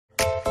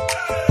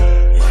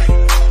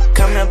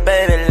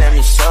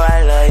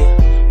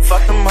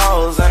them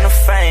hoes and the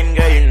fame,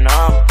 girl, you know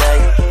I'm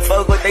begging.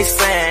 Fuck what they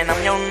saying,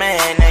 I'm your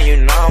man, and you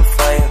know I'm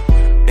for you.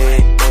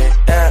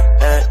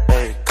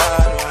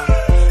 Call on me.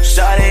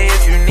 Shawty,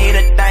 if you need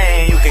a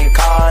thing, you can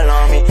call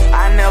on me.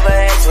 I never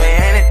ask for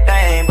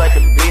anything but to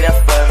be there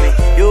for me.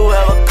 You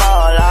ever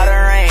call out of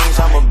range,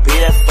 I'ma be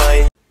there for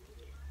you.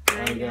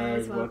 Hi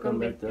guys, welcome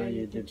back to our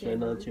YouTube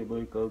channel. It's your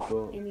boy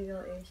Coco. And we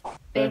will is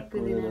Back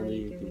with another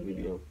YouTube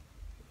video.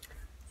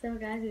 So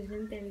guys, we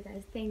want to tell you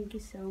guys thank you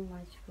so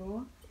much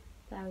for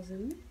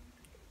 1,000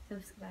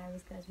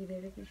 subscribers, guys. We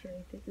really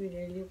appreciate it. We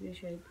really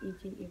appreciate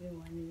each and every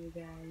one of you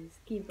guys.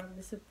 Keep up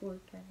the support,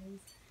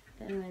 guys.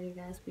 Don't worry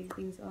guys, big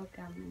things are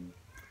coming.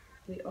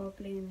 We are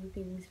planning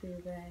things for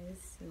you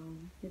guys, so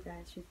you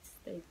guys should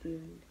stay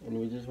tuned. And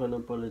we just want to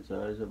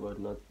apologize about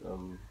not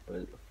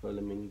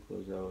filming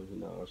because I was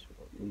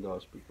in the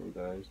hospital,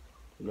 guys.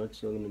 We're not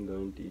so gonna go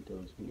into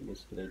details. We're gonna get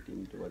straight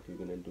into what we're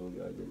gonna do,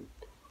 guys. And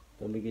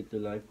don't forget to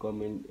like,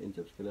 comment, and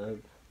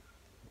subscribe.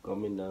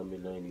 Comment down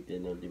below and hit the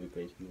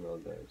notification bell,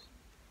 guys.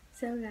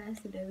 So guys,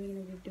 today we're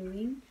gonna be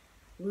doing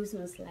who's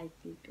most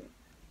likely to.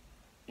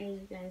 As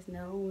you guys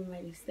know, we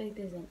made a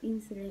status on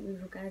Instagram.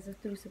 If you guys are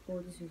true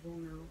supporters, you will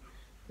know,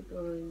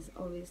 because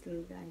obviously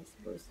you guys are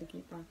supposed to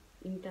keep up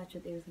in touch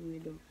with everything we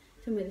do.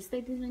 So we made a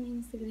status on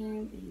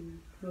Instagram, and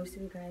most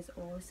of you guys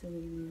are, so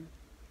we're gonna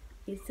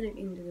get straight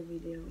into the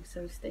video.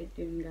 So stay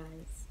tuned,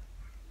 guys.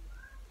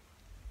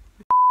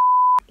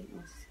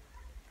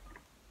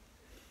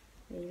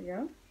 There you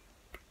go.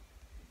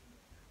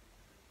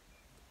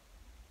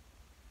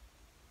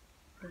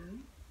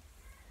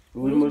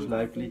 Who's most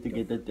likely to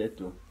get a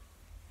tattoo?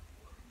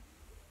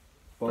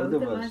 Both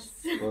of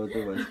us. Both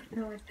of us.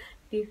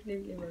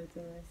 Definitely both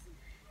of us.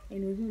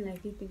 And who's more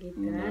likely to get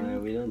drunk? Nah,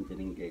 we don't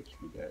drink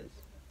actually, guys.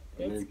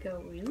 Let's go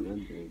in. We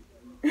don't drink.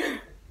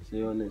 So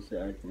you wanna say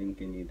I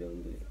drink and you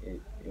don't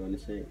drink? You wanna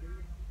say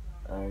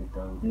I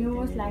don't drink? You're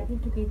most likely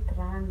to get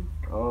drunk.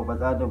 Oh, but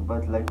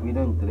like we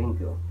don't drink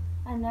though.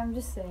 And I'm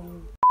just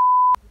saying.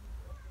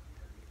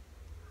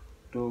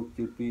 Talk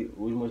to people.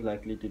 Who's most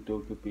likely to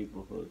talk to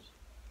people first?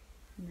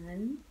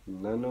 None.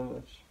 None of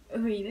us.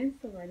 We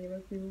don't so worry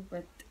about people,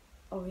 but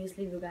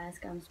obviously you guys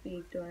come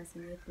speak to us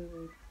and we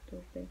will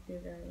talk back to you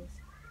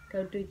guys.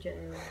 Go to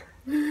jail.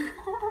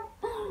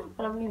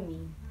 Probably me.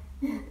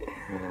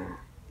 Yeah.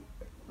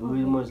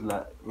 Who's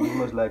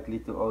most likely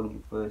to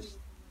argue first?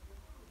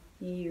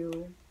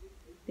 You.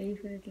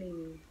 Definitely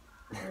you.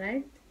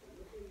 Right?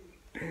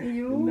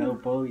 You. Now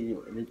both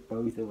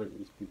of us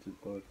speak to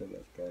both of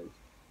us, guys.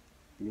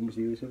 You must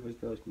use it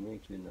first,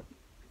 actually now.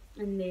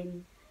 And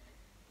then,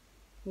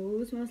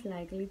 who's most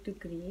likely to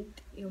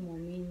greet your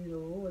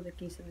mommy-in-law with a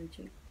kiss on the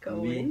cheek?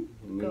 Cohen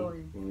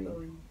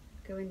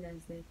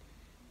does that.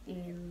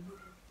 And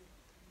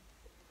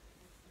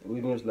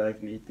who's most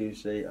likely to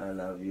say I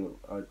love you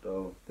out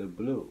of the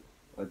blue,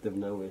 out of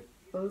nowhere?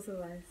 both of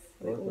us.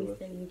 We Both of always us.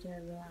 tell each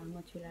other how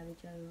much we love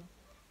each other,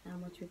 how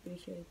much we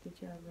appreciate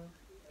each other.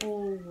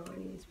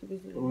 Always,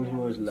 because we Who's love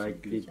most and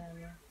likely? each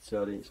other.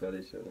 Sorry.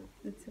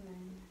 That's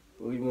fine.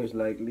 Who's most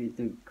likely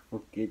to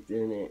forget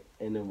an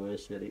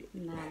anniversary?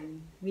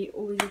 None. We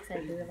always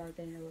excited about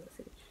the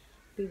anniversary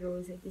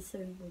because it is so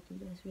important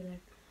to us.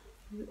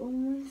 We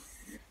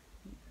almost,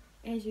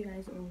 as you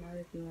guys all know,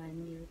 that we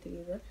 1 year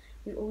together.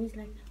 We almost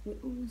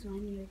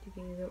 1 year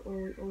together, or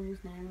we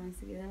almost 9 months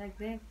together, like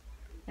that.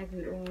 Like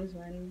we almost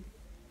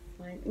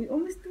we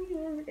almost 2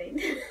 years again.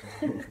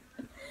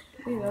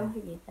 We won't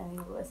forget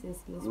anniversaries.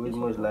 Who's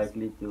most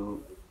likely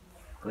to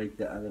break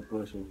the other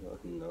person's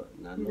heart?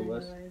 None of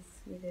us.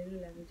 We really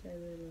love each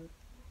other a lot.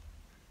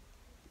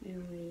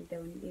 And we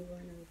don't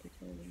even know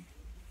each other.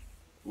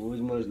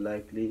 Who's most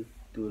likely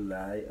to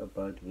lie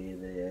about where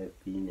they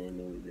have been and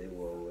who they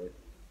were with?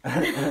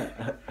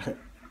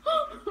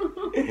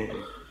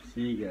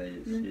 See,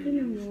 guys. Not See,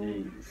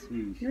 anymore.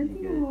 see, Not guys.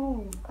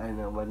 anymore. I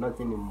know, but not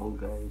anymore,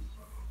 guys.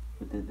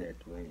 Put it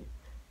that way.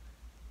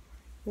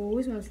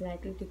 Who's most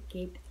likely to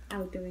get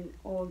out of an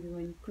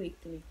argument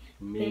quickly?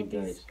 Me, That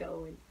is guys.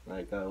 going.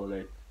 Like I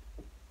will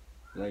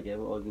like have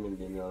an argument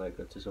and I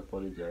just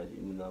apologize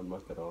even though I'm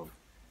not wrong.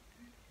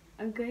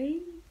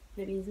 Okay?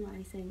 The reason why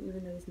I'm saying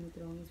even though it's not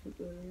wrong is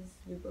because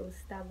we're both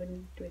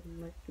stubborn to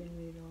admit when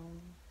we're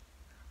wrong.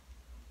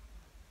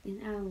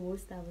 And I'm more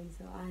stubborn,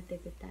 so I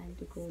take the time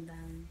to cool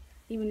down.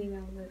 Even if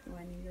I'm not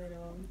wanting to go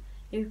wrong.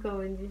 If go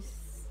and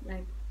just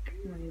like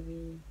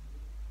maybe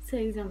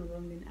say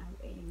something and I'm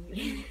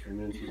angry. And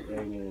then she's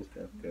angry and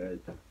stuff, guys.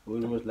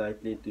 Who's most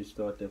likely to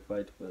start a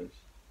fight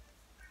first?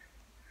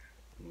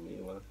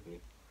 Me.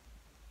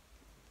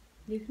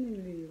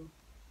 Definitely you.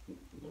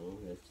 No,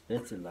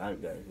 that's a lie,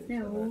 guys. That's a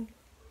No. lie.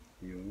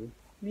 You?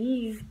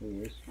 Me.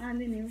 Yes. I'm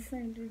the new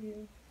friend with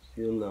you.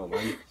 She'll not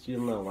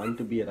want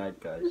to be right,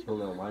 guys. She'll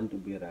not want to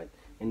be right.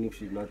 And if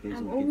she's not, then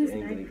I'm she'll always get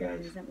angry, right,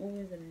 guys. guys. I'm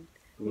always right.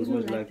 Who's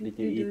most likely to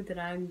do eat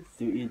drugs?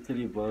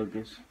 3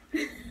 burgers?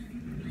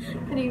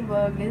 3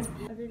 burgers.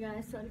 Okay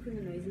guys, sorry for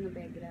the noise in the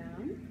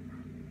background.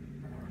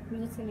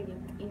 we're just gonna get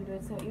into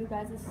it. So you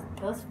guys is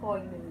thus far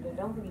in the video,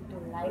 don't forget to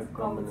like,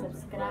 comment,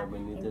 subscribe,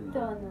 and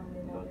turn on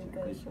the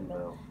notification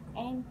bell.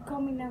 And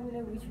comment down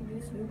below which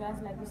videos you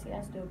guys like to see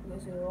us do,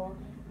 because we all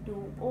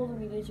do all the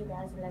videos you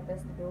guys like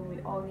us to do.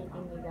 We all get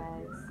in you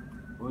guys.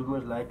 Who's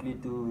most likely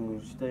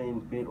to stay in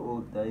bed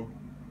all day?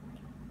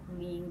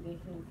 Me,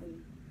 definitely.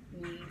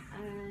 Me.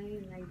 I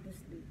like to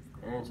sleep.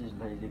 And she's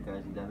lazy,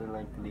 guys. She doesn't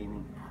like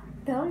cleaning.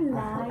 Don't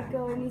lie,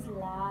 Cohen is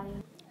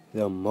lying.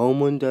 The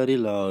moment that he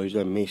lies,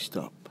 I messed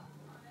up.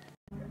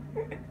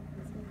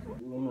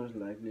 We're most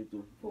likely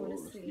to fall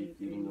asleep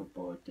during a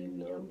party.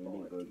 No, we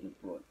don't go to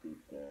party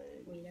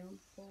time. We don't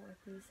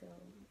party, so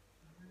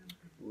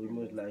We're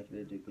most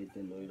likely to get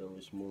annoyed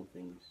over small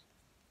things.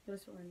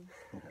 this one.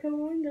 Come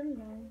on, don't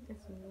lie.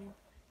 That's me.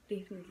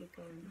 Definitely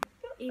Cohen.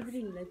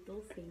 Every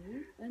little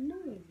thing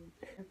annoys you.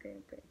 Okay,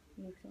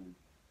 next one.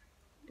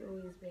 To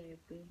always be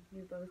happy.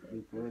 We both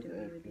happy to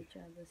be with each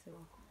other, so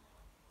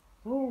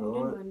who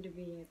wouldn't want to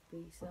be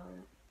happy? So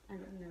I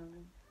don't know.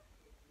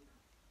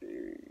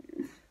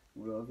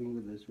 We're having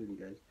with this one,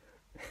 guys.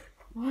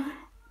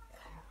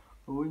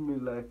 Who would be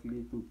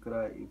likely to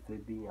cry if they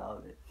didn't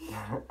have it?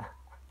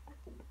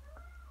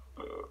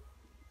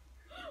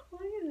 Why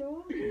are you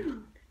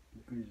laughing?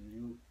 Because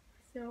you.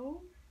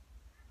 So,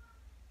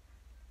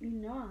 you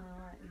know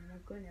I'm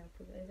not gonna help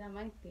you guys. I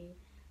might be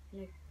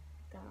like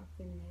tough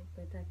in it,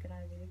 but I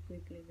cry very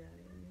quickly,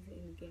 guys.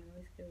 And you can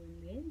always go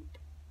in it.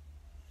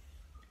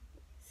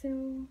 So,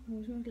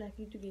 who's most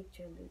likely to get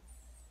jealous?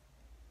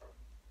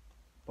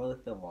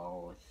 Both of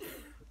us.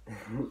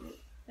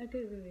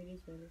 Okay, we're very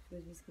jealous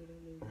because we're scared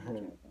of losing each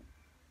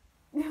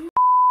other.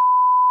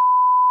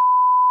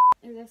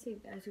 As I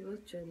said, guys, we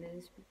were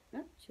jealous,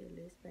 not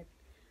jealous, but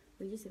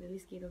we're just really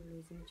scared of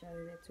losing each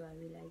other. That's why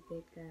we like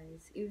that,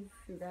 guys. If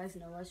you guys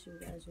know us, you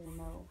guys will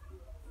know.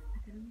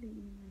 I don't think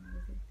anyone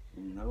knows it.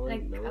 No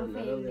one,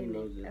 none of them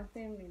knows it. Our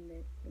family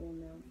that will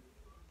know.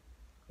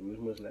 Who's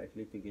most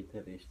likely to get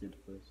arrested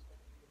first?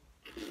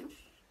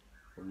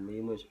 Or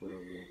me most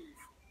probably.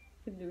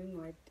 For doing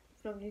what?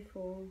 Probably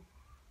for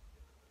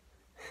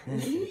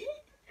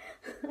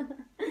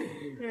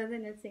rather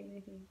not saying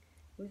anything.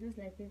 Who's most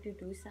likely to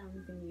do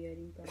something weird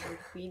in public?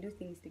 We do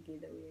things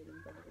together weird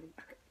in public.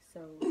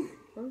 So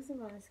both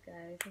of us,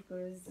 guys,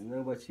 because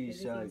no, but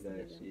she's shy,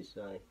 guys. She's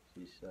shy.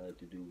 She's shy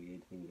to do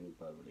weird things in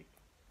public.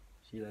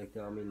 She like,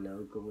 I mean, now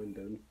come and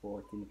don't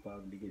fart in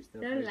public and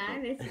stuff. Don't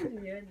lie, that. this is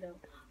weird though.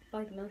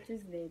 But not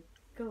just that.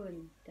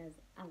 Cohen does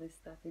other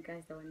stuff. You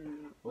guys don't want to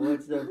know.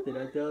 What stuff? Did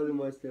I tell them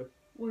what stuff?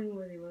 When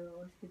was he in the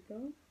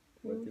hospital?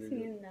 What did he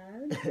Singing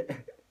loud.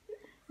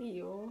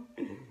 Yo.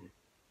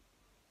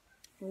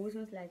 Who was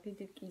most likely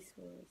to kiss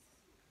first?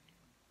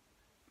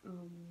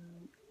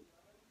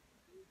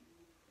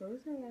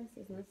 Both of us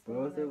is not so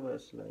Both like, of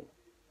us, like,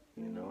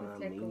 you know what I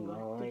like mean,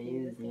 what,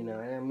 guys? You know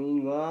what I mean,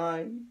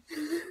 guys?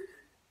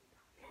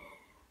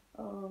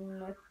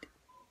 not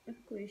a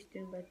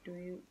question, but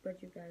you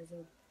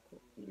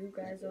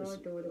guys are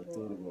adorable.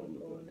 Oh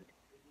my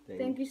God.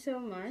 Thank you so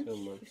much.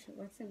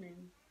 What's her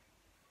name?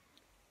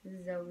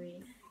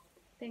 Zoe.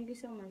 Thank you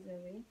so much,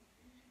 Zoe.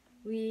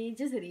 We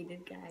just read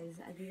it, guys.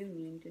 I didn't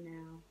mean to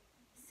now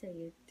say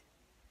it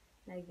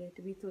like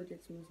that. We thought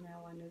it was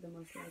now one of the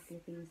most likely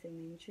things they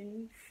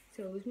mentioned.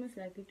 So who's most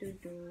likely to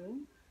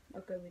do?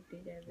 Okay, we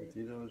did have it.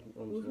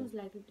 Who's most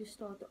likely to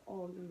start the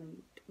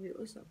argument? We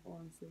also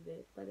answered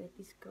that, but that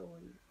is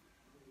Cohen.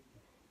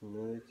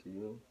 No, it's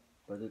you.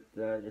 But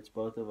it's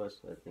both of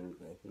us, I think.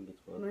 I think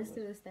it's both of us. Most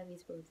of the stuff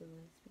is both of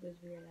us because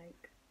we are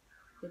like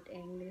get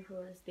angry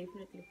for us.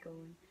 Definitely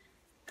Cohen.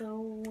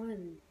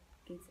 Cohen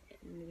gets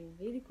angry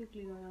very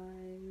quickly,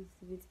 guys.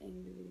 He gets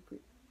angry very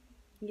quick.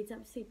 He gets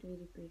upset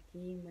very quick.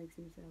 He makes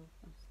himself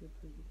upset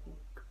very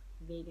quick.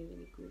 Very,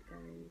 very quick,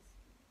 guys.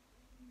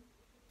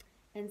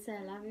 And say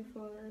I love you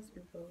for us.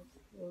 We both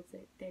will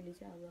say, tell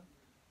each other.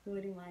 We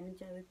remind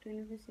each other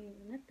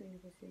 24/7, not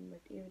 24/7,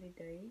 but every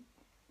day.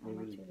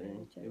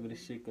 Every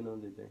second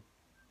of the day.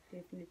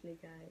 Definitely,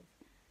 guys.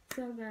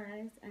 So,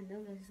 guys, I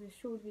know this is a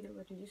short video,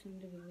 but we just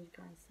wanted to give you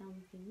guys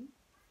something.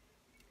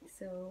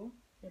 So,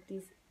 that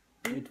is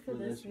it for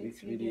this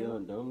week's video.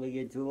 Don't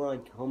forget to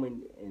like,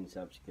 comment, and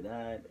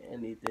subscribe,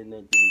 and hit the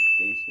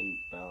notification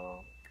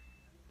bell.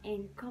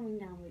 And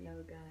comment down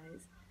below,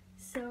 guys.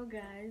 So,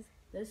 guys,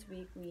 this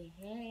week we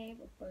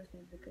have a post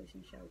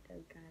notification shout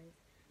out, guys.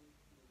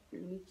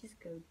 Let me just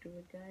go through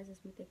it, guys.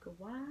 This may take a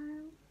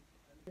while.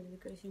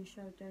 Notification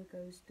shout out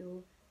goes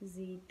to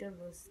Zeta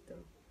Vista.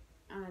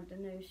 I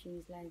don't know if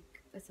she's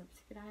like a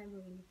subscriber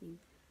or anything,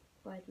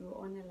 but we were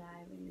on a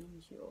live and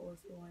then she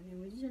also won, and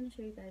we just want to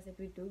show you guys that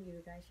we do give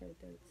you guys shout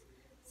outs.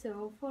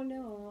 So follow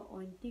her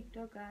on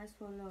TikTok, guys.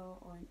 Follow her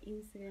on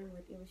Instagram,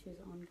 whatever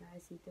she's on,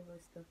 guys. Zeta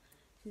Vista.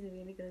 She's a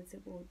really good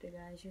supporter,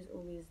 guys. She's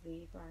always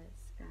there for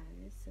us,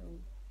 guys. So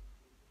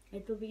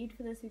it will be it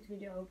for this week's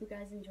video. I hope you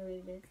guys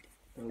enjoyed it.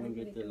 Don't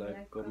forget to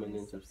like, comment,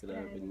 and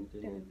subscribe, and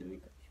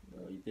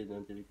hit the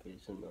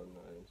notification bell.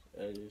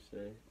 As you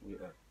say, we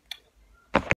are.